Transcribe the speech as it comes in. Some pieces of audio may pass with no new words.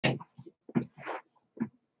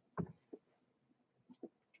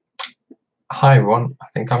Hi everyone, I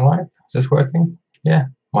think I'm live. Is this working? Yeah,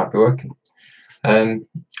 might be working. So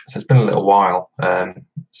it's been a little while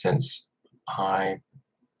since I've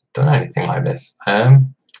done anything like this. Yeah,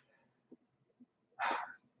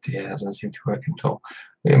 that doesn't seem to be working at all.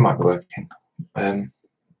 It might be working. I'll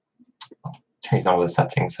change all the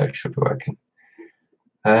settings so it should be working.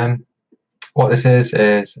 What this is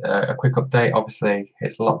a quick update. Obviously,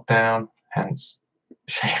 it's lockdown, hence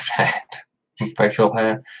shaved head, facial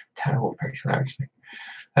hair, terrible facial hair actually.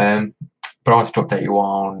 But I wanted to update you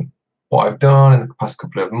on what I've done in the past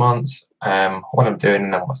couple of months, what I'm doing,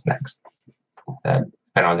 and then what's next. When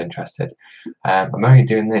I was interested, I'm only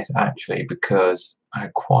doing this actually because I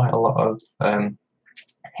had quite a lot of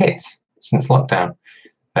hits since lockdown.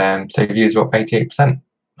 So views are up 88%.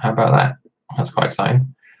 How about that? That's quite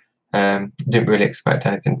exciting. Didn't really expect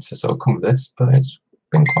anything to sort of come of this, but it's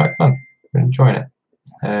been quite fun. Been enjoying it.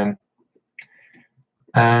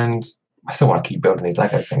 And I still want to keep building these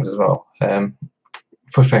Lego things as well.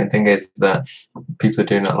 Frustrating thing is that people are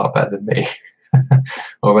doing it a lot better than me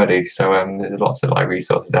already. So there's lots of like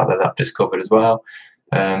resources out there that I've discovered as well,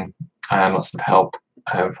 and lots of help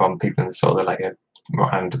from people in the sort of the Lego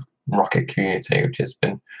and rocket community, which has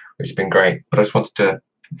been great. But I just wanted to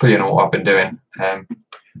put you on what I've been doing.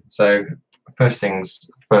 So first things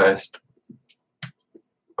first,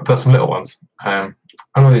 I built some little ones.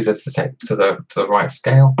 I'm going to use this to the right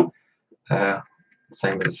scale.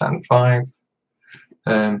 Same with the Saturn V.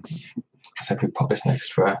 So if we pop this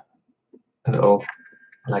next to a little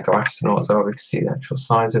Lego astronaut, so we can see the actual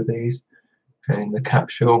size of these in the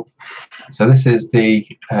capsule. So this is the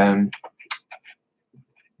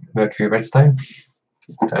Mercury redstone,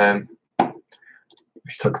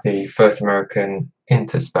 which took the first American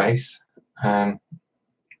into space. And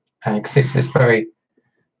you can see it's very,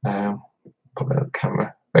 probably on the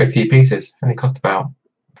camera, very few pieces. Only cost about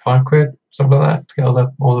 £5, something like that, to get all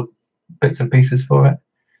the bits and pieces for it.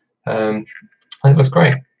 And it looks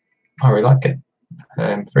great. I really like it.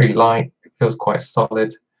 It's very light. It feels quite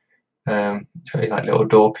solid. It's really like little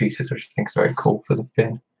door pieces, which I think is very cool for the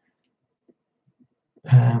fin.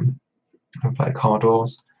 Like car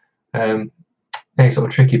doors. The sort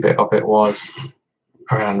of tricky bit of it was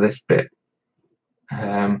around this bit.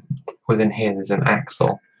 Within here, there's an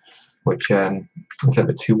axle, which is a little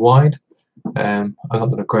bit too wide. I've not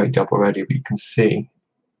done a great job already, but you can see,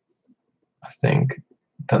 I think,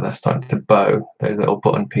 that they're starting to bow. Those little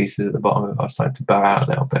button pieces at the bottom are starting to bow out a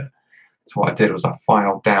little bit. So what I did was I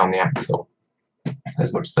filed down the axle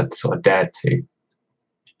as much as I sort of dared to.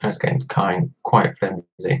 I was getting quite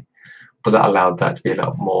flimsy, but that allowed that to be a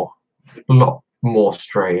lot more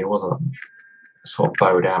straight. It wasn't sort of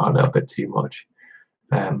bowed out a little bit too much.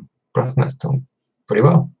 But I think that's done pretty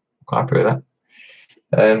well. Quite happy with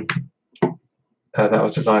that. That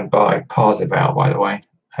was designed by Parzival, by the way.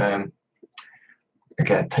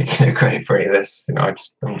 Again, taking no credit for any of this. I'm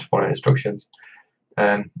just following instructions.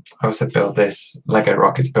 I also built this.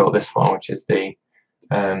 Legorockets built this one, which is the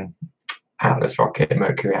Atlas rocket,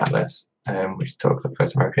 Mercury Atlas, which took the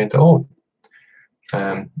first American into orbit.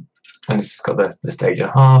 And this has got the stage and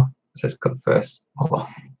a half. So it's got the first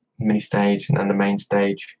mini stage and then the main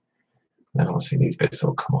stage. And then obviously these bits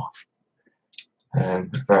will come off.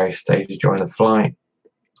 Various stages during the flight.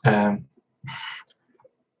 How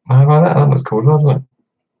about that? That looks cool, doesn't it?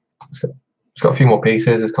 It's got a few more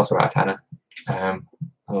pieces. It's cost about a tenner.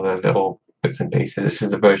 All those little bits and pieces. This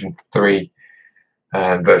is the version 3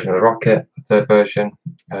 version of the rocket. The third version.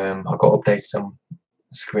 I got updated on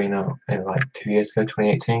the screen in like 2 years ago,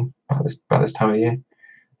 2018, about this time of year.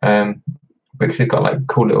 Because it's got like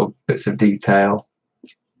cool little bits of detail.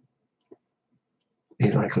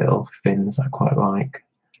 These like little fins I quite like.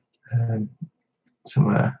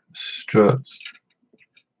 Some struts.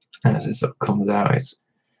 As it sort of comes out,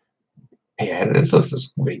 it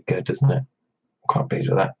looks really good, doesn't it? I'm quite pleased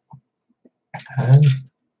with that.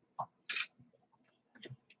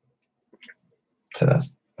 So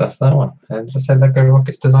that's that one. Did I say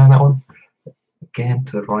Legorockets designed that one? Again,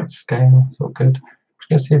 to the right scale. It's all good. I'm just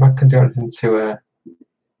going to see if I can do anything to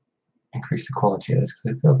increase the quality of this,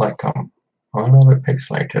 because it feels like I'm a little bit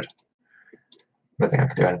pixelated. I don't think I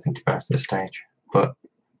can do anything to bounce this stage, but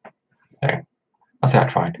there. I say I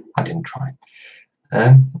tried. I didn't try.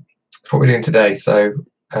 That's what we're doing today. So,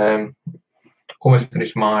 almost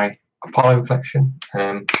finished my Apollo collection.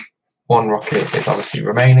 One rocket is obviously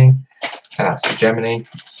remaining, and that's the Gemini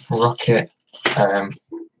rocket,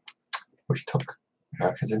 which took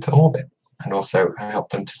Americans into orbit, and also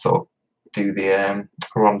helped them to sort of do the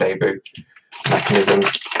rendezvous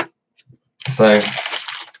mechanisms. So,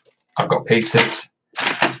 I've got pieces.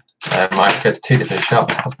 I had to go to 2 different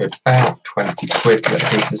shops. I paid about 20 quid for the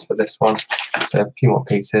pieces for this one. So a few more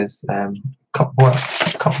pieces. Couple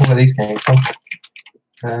of these came from.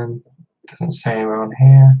 Doesn't say anywhere on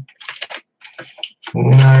here.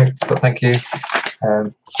 No, but thank you.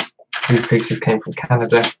 These pieces came from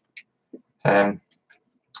Canada. The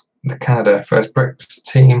Canada First Bricks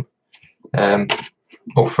team,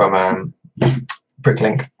 all from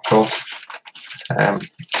Bricklink, of course. And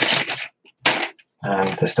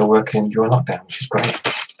they're still working during lockdown, which is great,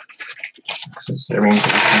 because it means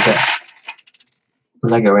that we can get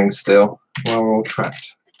Legoing still while we're all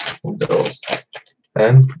trapped indoors.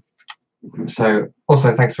 So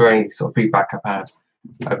also thanks for any sort of feedback I've had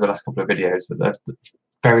over the last couple of videos that they're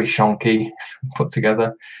very shonky put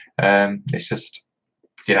together. It's just,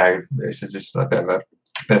 you know, this is just a bit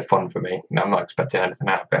of fun for me. You know, I'm not expecting anything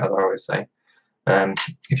out of it, as I always say.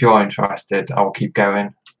 If you are interested, I will keep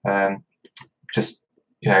going. Just,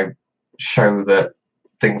 you know, show that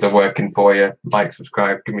things are working for you. Like,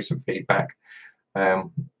 subscribe, give me some feedback.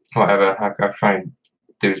 Whatever, I'll try and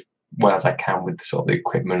do as well as I can with the sort of the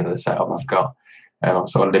equipment and the setup I've got. I'm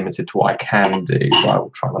sort of limited to what I can do, but I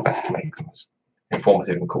will try my best to make them as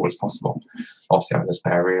informative and cool as possible. Obviously, I'm in a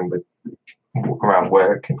spare room with around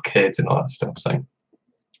work and kids and all that stuff, so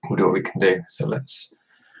we'll do what we can do. So let's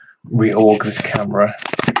reorg this camera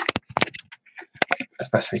as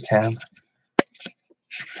best we can.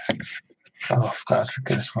 Oh, I forgot how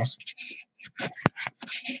tricky this was.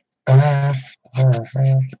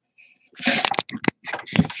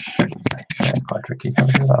 It's quite tricky. How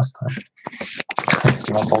did we do last time?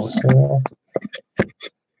 See my balls here.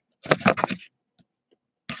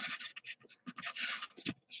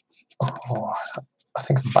 Oh, I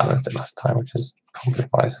think I balanced it last time, which is probably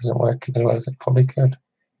why this isn't working as well as it probably could.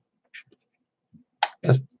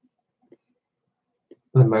 There's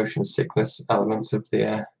the motion sickness elements of the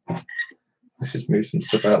air. Let's just move some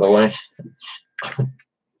stuff out of the way. I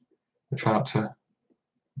try not to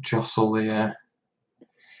jostle the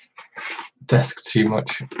desk too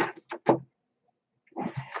much.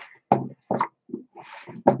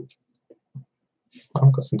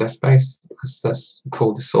 I've got some desk space. Let's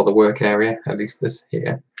call this sort of the work area, at least this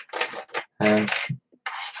here. But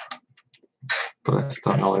let's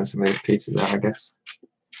start knocking some of these pieces out, I guess.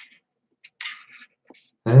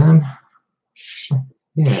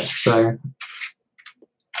 Yeah, so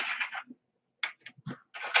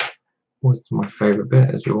what's my favourite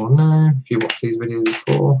bit, as you all know, if you watched these videos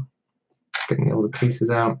before, getting all the pieces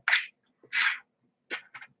out.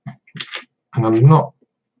 And I'm not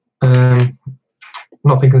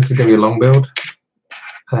thinking this is going to be a long build.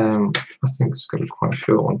 I think it's going to be quite a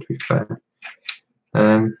short one, to be fair.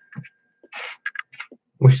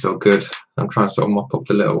 Which is still good. I'm trying to sort of mop up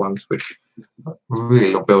the little ones, which I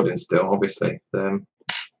really love building still, obviously.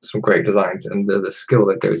 Some great designs, and the skill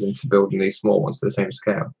that goes into building these small ones to the same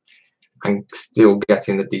scale and still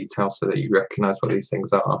getting the detail so that you recognise what these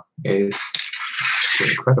things are is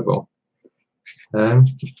incredible.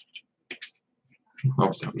 Obviously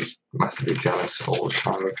I'm just massively jealous all the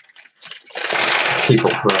time of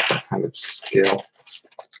people who have that kind of skill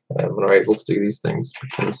and are able to do these things,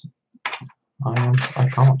 because I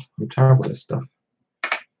can't. I'm terrible at this stuff.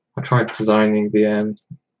 I tried designing the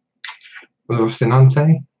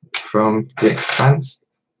Rocinante from The Expanse.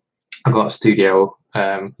 I got a studio,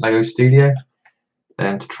 Lego studio,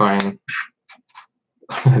 to try and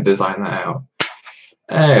design that out.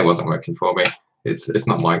 It wasn't working for me. It's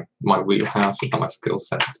not my wheelhouse. It's not my skill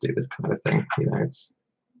set to do this kind of thing. You know,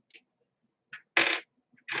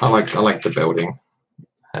 I like the building.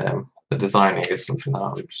 The designing is something that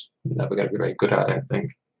I'm just never going to be very good at, I don't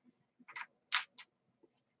think.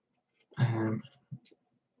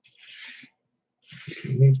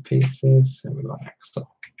 These pieces, and we've got extra. Is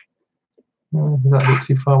that a bit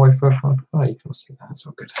too far away for everyone? Oh, you can see that. That's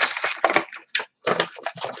all good.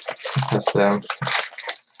 That's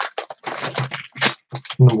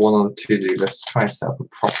number one on the to-do list. Try and set up a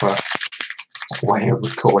proper way of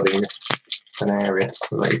recording an area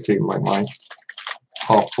so that you see my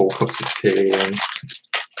half full cups of tea and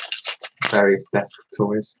various desk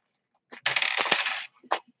toys.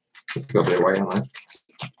 There's got to be a way, isn't there?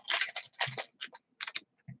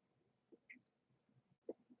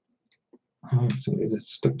 Some of these are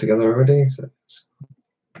stuck together already, so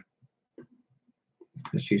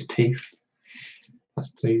let's use teeth.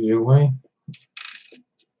 That's the easier way.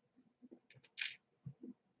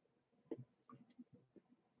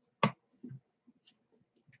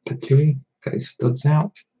 Patooey, get these studs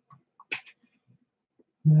out.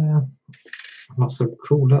 Yeah, lots of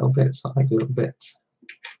cool little bits. I like little bits.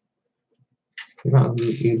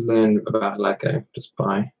 You learn about Lego just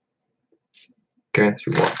by going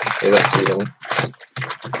through what is actually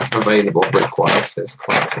available brick-wise, so it's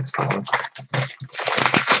quite exciting.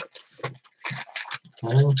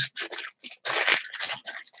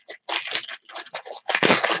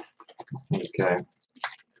 Okay.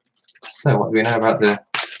 So what do we know about the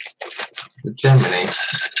Gemini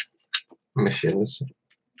missions?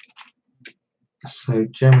 So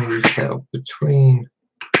Gemini was set up between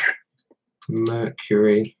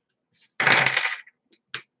Mercury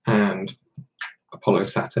and Apollo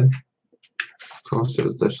Saturn. Of course, it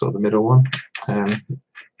was the sort of the middle one.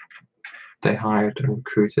 They hired and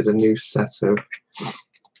recruited a new set of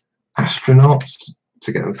astronauts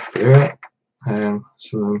to get them through it.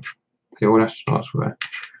 So the old astronauts were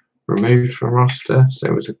removed from roster, so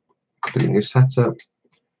it was a completely new setup.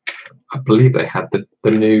 I believe they had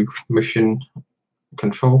the new mission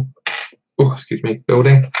control,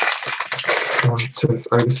 building to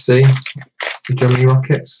oversee the Gemini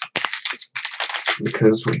rockets,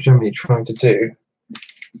 because what Gemini tried to do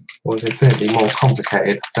was infinitely more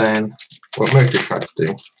complicated than what Mercury tried to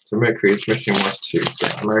do. So Mercury's mission was to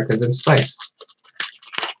get Americans in space.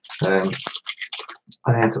 And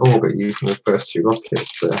they had to orbit using the first two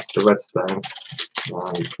rockets, the Redstone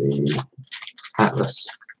and the Atlas.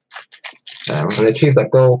 And they achieved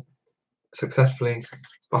that goal successfully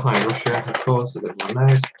behind Russia, of course, as everyone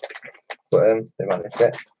knows, but they managed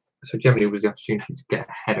it. So Gemini was the opportunity to get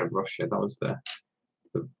ahead of Russia. That was the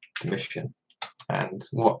mission. And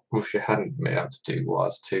what Russia hadn't been able to do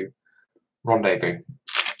was to rendezvous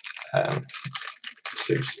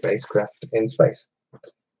to spacecraft in space.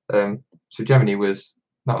 So Gemini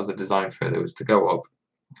that was the design for it. It was to go up,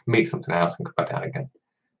 meet something else, and come back down again.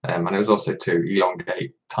 And it was also to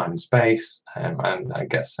elongate time and space, and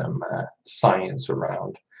get some science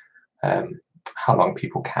around how long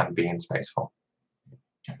people can be in space for,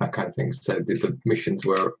 that kind of thing. So the missions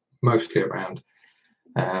were mostly around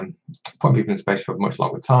putting people in space for a much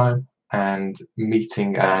longer time and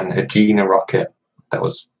meeting an Agena rocket that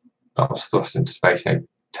was thrust into space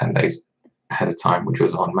 10 days ahead of time, which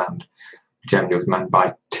was unmanned. Gemini was manned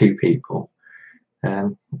by 2 people. I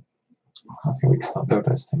think we can start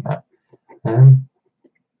building this thing now.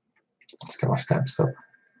 Let's get my steps up.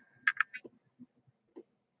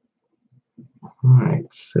 Right,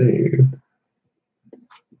 so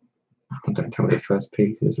don't tell me the first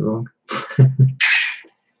piece is wrong.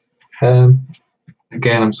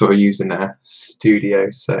 Again, I'm sort of using a studio,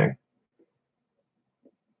 so I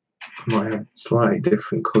might have slightly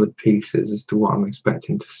different coloured pieces as to what I'm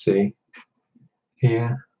expecting to see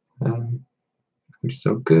here, which is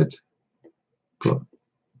so good. But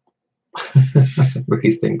I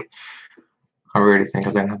really think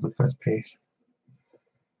I don't have the first piece.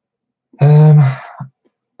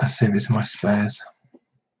 Let's see if it's in my spares.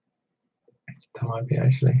 That might be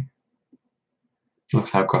actually.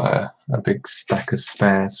 Looks like I've got a big stack of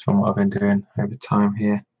spares from what I've been doing over time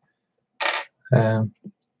here.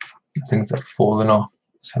 Things that have fallen off,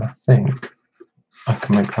 so I think I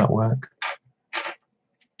can make that work.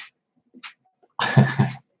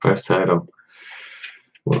 First hurdle.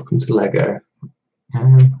 Welcome to Lego.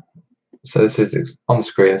 So this is on the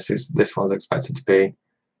screen. This one's expected to be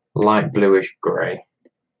light bluish grey,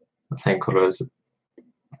 the same colour as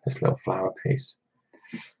this little flower piece.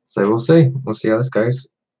 So we'll see how this goes.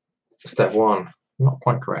 Step 1, not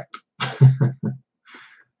quite correct.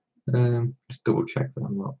 Just double check that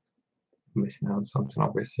I'm not missing out on something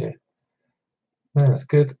obvious here. Yeah, that's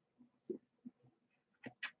good.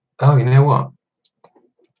 Oh, you know what?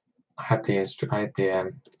 I had the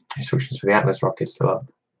instructions for the Atlas rocket still up.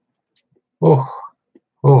 Oh,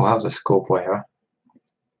 that was a schoolboy error.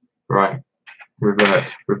 Right,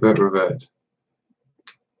 revert.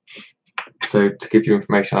 So to give you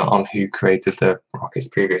information on who created the rockets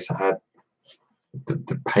previous, I had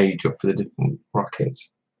the page up for the different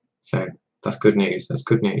rockets. So that's good news. It's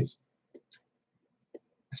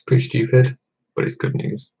pretty stupid, but it's good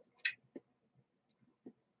news.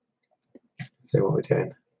 So what we're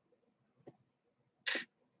doing.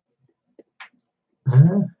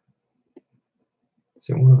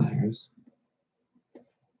 So one of those.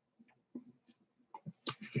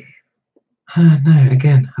 No,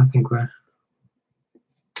 again, I think we're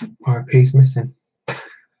a piece missing.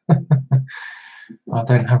 I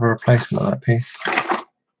don't have a replacement of that piece.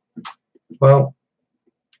 Well,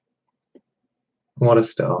 what a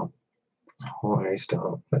start. Let's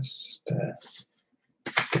just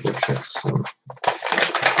double check some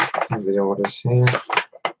of the orders here.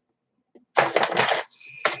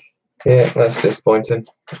 Yeah, that's disappointing.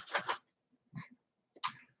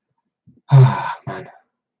 Ah, man.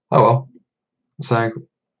 Oh well. So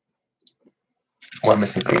one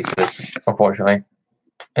missing pieces. Unfortunately,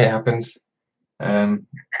 it happens. Maybe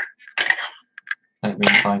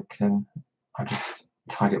I just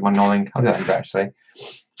tidy up my knolling. I don't know actually.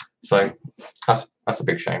 So that's a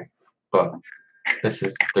big shame. But this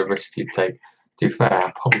is the risk you take. To be fair,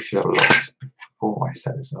 I probably should have looked before I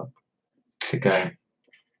set this up to go.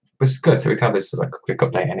 But it's good, so we can have this as like a quick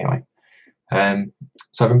update anyway.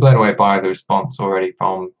 So I've been blown away by the response already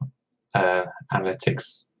from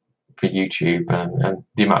analytics for YouTube and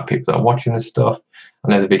the amount of people that are watching this stuff. I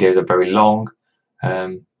know the videos are very long,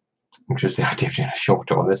 which was the idea of doing a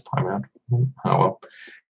shorter one this time around. Oh well,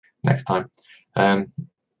 next time.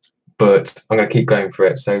 But I'm going to keep going for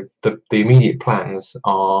it. So the immediate plans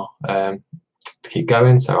are to keep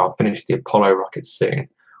going. So I'll finish the Apollo rockets soon.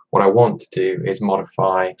 What I want to do is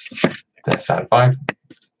modify the Saturn V.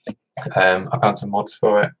 I found some mods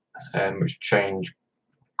for it, which change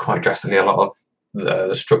quite drastically a lot of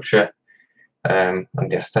the structure and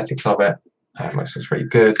the aesthetics of it, which looks really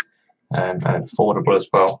good and affordable as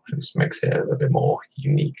well. It just makes it a little bit more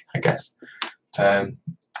unique, I guess. So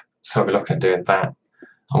I'll be looking at doing that.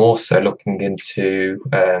 I'm also looking into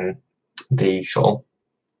the shuttle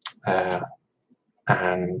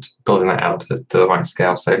and building that out to the right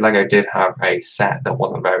scale. So Lego did have a set that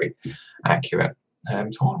wasn't very accurate. So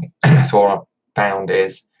what I found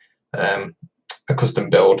is a custom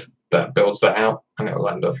build that builds that out, and it will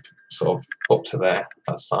end up sort of up to there,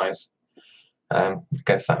 that size.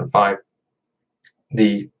 Against Saturn V.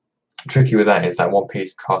 The tricky with that is that one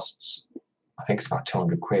piece costs, I think it's about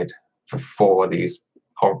 200 quid for 4 of these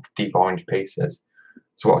deep orange pieces.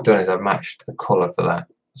 So what I've done is I've matched the colour for that.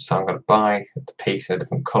 So I'm going to buy the piece in a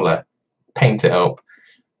different colour, paint it up,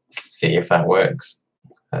 see if that works.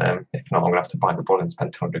 If not, I'm going to have to buy the bullet and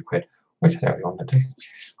spend 200 quid, which I don't really want to do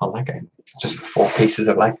on Lego, just for 4 pieces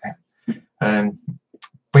of Lego.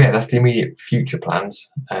 But yeah, that's the immediate future plans.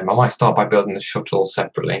 I might start by building the shuttle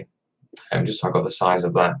separately, just so I've got the size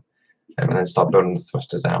of that, and then start building the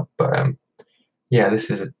thrusters out. But yeah, this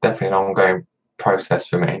is definitely an ongoing process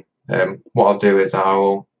for me. What I'll do is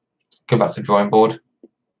I'll go back to the drawing board,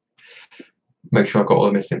 make sure I've got all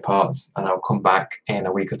the missing parts, and I'll come back in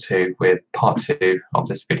a week or two with part 2 of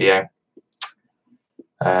this video.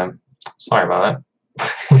 Sorry about that.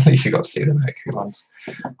 At least you got to see the Mercury ones.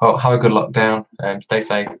 Well, have a good lockdown. Stay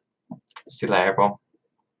safe. See you later, everyone.